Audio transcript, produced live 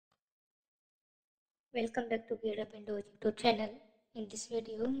Welcome back to GearUpWindows YouTube channel. In this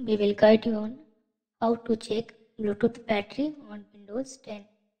video, we will guide you on how to check Bluetooth battery on Windows 10.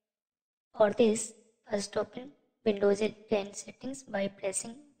 For this, first open Windows 10 settings by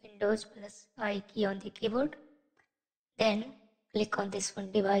pressing Windows plus I key on the keyboard. Then click on this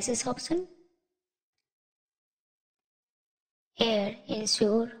one devices option. Here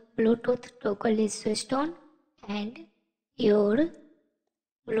ensure Bluetooth toggle is switched on and your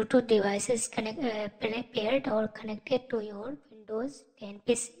Bluetooth device is paired or connected to your Windows 10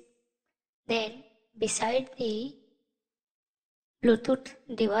 PC. Then beside the Bluetooth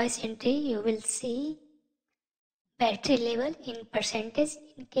device entry, you will see battery level in percentage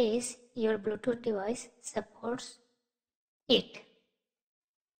in case your Bluetooth device supports it.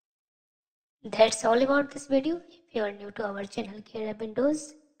 That's all about this video. If you are new to our channel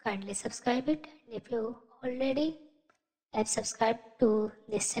GearUpWindows, kindly subscribe it. And if you already have subscribed to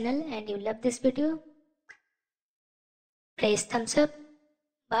this channel and you love this video, press thumbs up.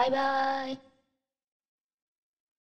 Bye bye.